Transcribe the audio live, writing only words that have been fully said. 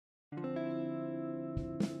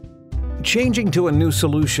Changing to a new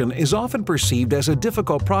solution is often perceived as a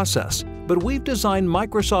difficult process, but we've designed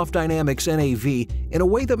Microsoft Dynamics NAV in a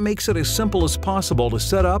way that makes it as simple as possible to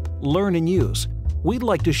set up, learn, and use. We'd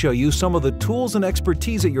like to show you some of the tools and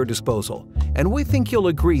expertise at your disposal, and we think you'll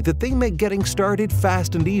agree that they make getting started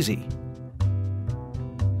fast and easy.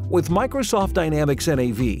 With Microsoft Dynamics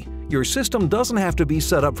NAV, your system doesn't have to be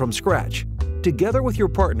set up from scratch. Together with your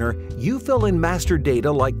partner, you fill in master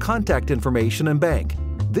data like contact information and bank.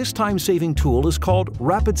 This time-saving tool is called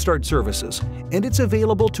Rapid Start Services, and it's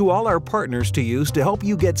available to all our partners to use to help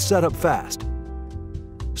you get set up fast.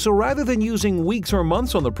 So rather than using weeks or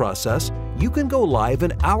months on the process, you can go live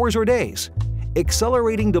in hours or days.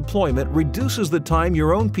 Accelerating deployment reduces the time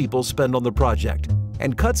your own people spend on the project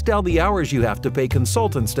and cuts down the hours you have to pay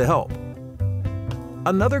consultants to help.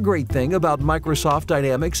 Another great thing about Microsoft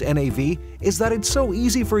Dynamics NAV is that it's so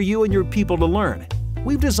easy for you and your people to learn.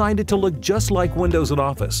 We've designed it to look just like Windows and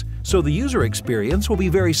Office, so the user experience will be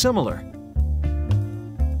very similar.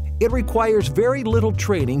 It requires very little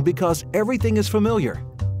training because everything is familiar.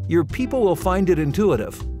 Your people will find it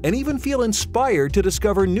intuitive and even feel inspired to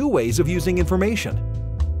discover new ways of using information.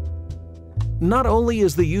 Not only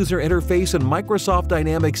is the user interface in Microsoft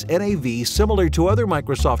Dynamics NAV similar to other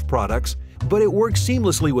Microsoft products, but it works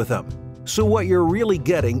seamlessly with them. So what you're really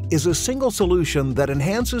getting is a single solution that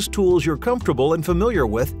enhances tools you're comfortable and familiar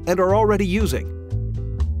with and are already using.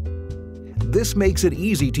 This makes it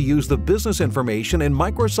easy to use the business information in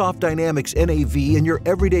Microsoft Dynamics NAV in your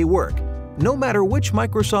everyday work. No matter which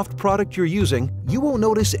Microsoft product you're using, you won't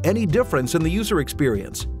notice any difference in the user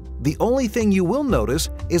experience. The only thing you will notice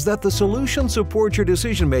is that the solution supports your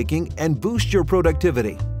decision-making and boosts your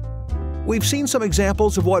productivity. We've seen some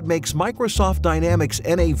examples of what makes Microsoft Dynamics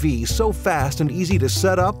NAV so fast and easy to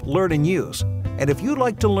set up, learn, and use. And if you'd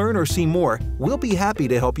like to learn or see more, we'll be happy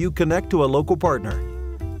to help you connect to a local partner.